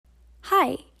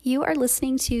Hi, you are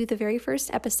listening to the very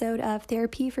first episode of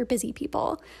Therapy for Busy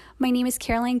People. My name is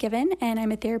Caroline Given, and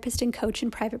I'm a therapist and coach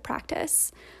in private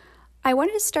practice. I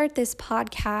wanted to start this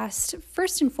podcast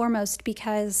first and foremost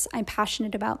because I'm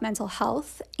passionate about mental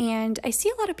health, and I see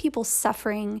a lot of people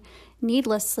suffering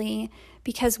needlessly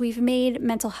because we've made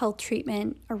mental health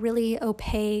treatment a really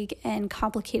opaque and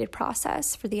complicated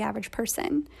process for the average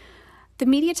person. The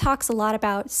media talks a lot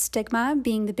about stigma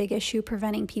being the big issue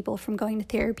preventing people from going to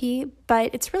therapy,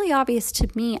 but it's really obvious to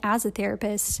me as a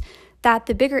therapist that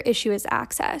the bigger issue is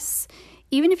access.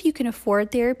 Even if you can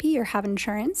afford therapy or have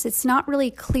insurance, it's not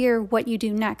really clear what you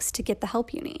do next to get the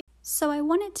help you need. So I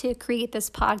wanted to create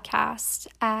this podcast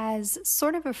as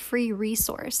sort of a free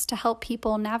resource to help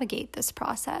people navigate this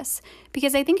process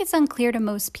because I think it's unclear to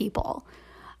most people.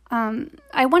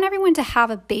 I want everyone to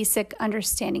have a basic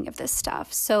understanding of this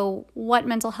stuff. So what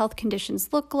mental health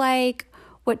conditions look like,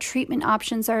 what treatment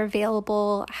options are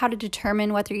available, how to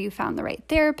determine whether you found the right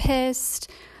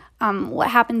therapist,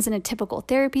 what happens in a typical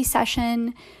therapy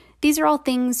session. These are all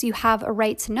things you have a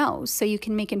right to know so you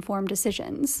can make informed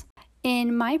decisions.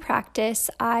 In my practice,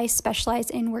 I specialize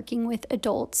in working with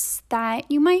adults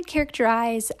that you might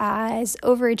characterize as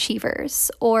overachievers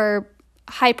or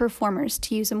high performers,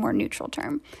 to use a more neutral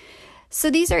term. So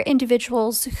these are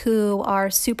individuals who are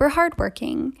super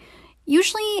hardworking,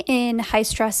 usually in high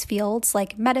stress fields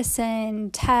like medicine,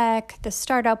 tech, the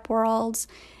startup world,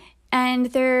 and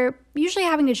they're usually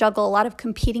having to juggle a lot of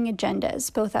competing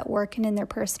agendas, both at work and in their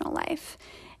personal life.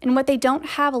 And what they don't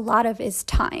have a lot of is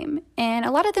time. And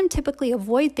a lot of them typically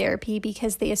avoid therapy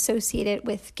because they associate it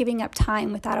with giving up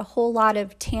time without a whole lot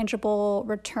of tangible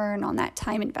return on that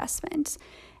time investment.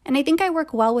 And I think I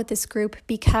work well with this group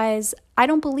because I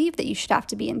don't believe that you should have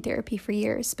to be in therapy for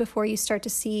years before you start to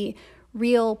see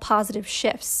real positive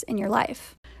shifts in your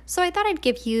life. So I thought I'd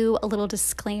give you a little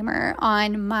disclaimer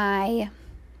on my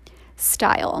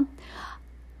style.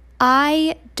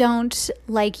 I don't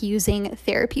like using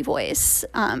therapy voice.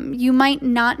 You might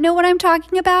not know what I'm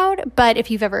talking about, but if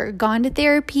you've ever gone to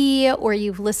therapy or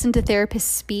you've listened to therapists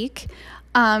speak,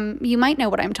 you might know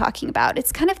what I'm talking about.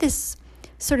 It's kind of this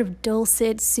sort of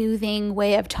dulcet, soothing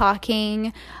way of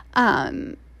talking,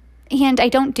 and I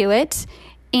don't do it.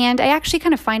 And I actually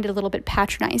kind of find it a little bit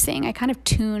patronizing. I kind of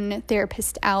tune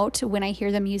therapists out when I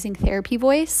hear them using therapy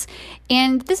voice.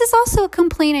 And this is also a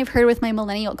complaint I've heard with my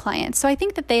millennial clients. So I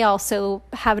think that they also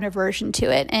have an aversion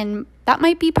to it. And that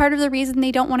might be part of the reason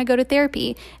they don't want to go to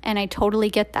therapy. And I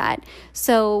totally get that.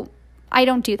 So I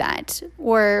don't do that,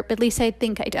 or at least I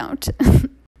think I don't.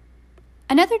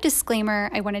 Another disclaimer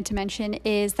I wanted to mention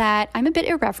is that I'm a bit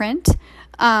irreverent.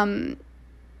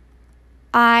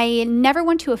 I never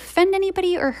want to offend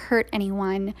anybody or hurt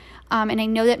anyone. And I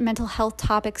know that mental health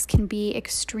topics can be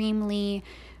extremely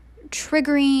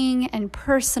triggering and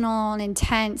personal and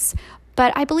intense,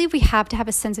 but I believe we have to have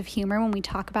a sense of humor when we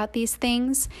talk about these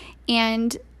things.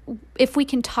 And if we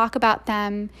can talk about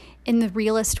them in the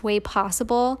realest way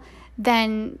possible,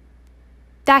 then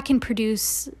that can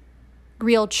produce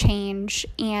real change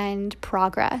and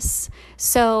progress.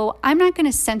 So I'm not going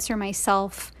to censor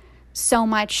myself so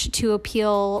much to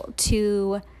appeal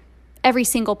to every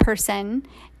single person.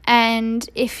 And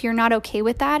if you're not okay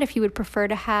with that, if you would prefer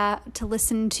to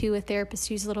listen to a therapist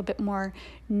who's a little bit more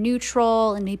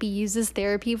neutral and maybe uses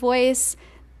therapy voice,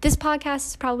 this podcast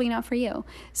is probably not for you.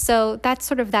 So that's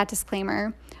sort of that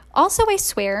disclaimer. Also, I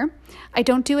swear, I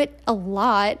don't do it a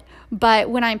lot, but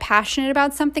when I'm passionate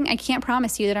about something, I can't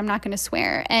promise you that I'm not going to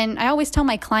swear. And I always tell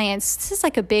my clients, this is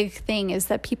like a big thing, is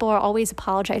that people are always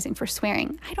apologizing for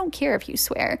swearing. I don't care if you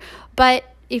swear, but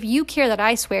if you care that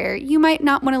I swear, you might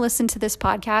not want to listen to this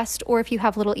podcast, or if you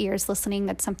have little ears listening,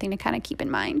 that's something to kind of keep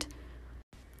in mind.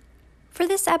 For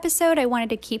this episode, I wanted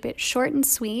to keep it short and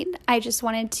sweet. I just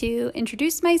wanted to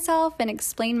introduce myself and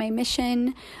explain my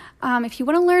mission. If you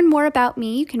want to learn more about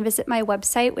me, you can visit my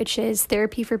website, which is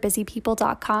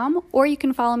therapyforbusypeople.com, or you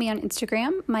can follow me on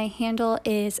Instagram. My handle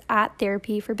is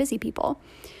 @therapyforbusypeople.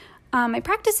 My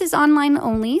practice is online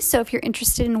only, so if you're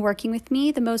interested in working with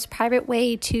me, the most private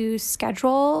way to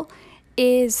schedule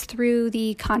is through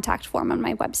the contact form on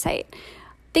my website.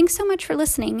 Thanks so much for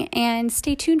listening, and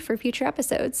stay tuned for future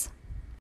episodes.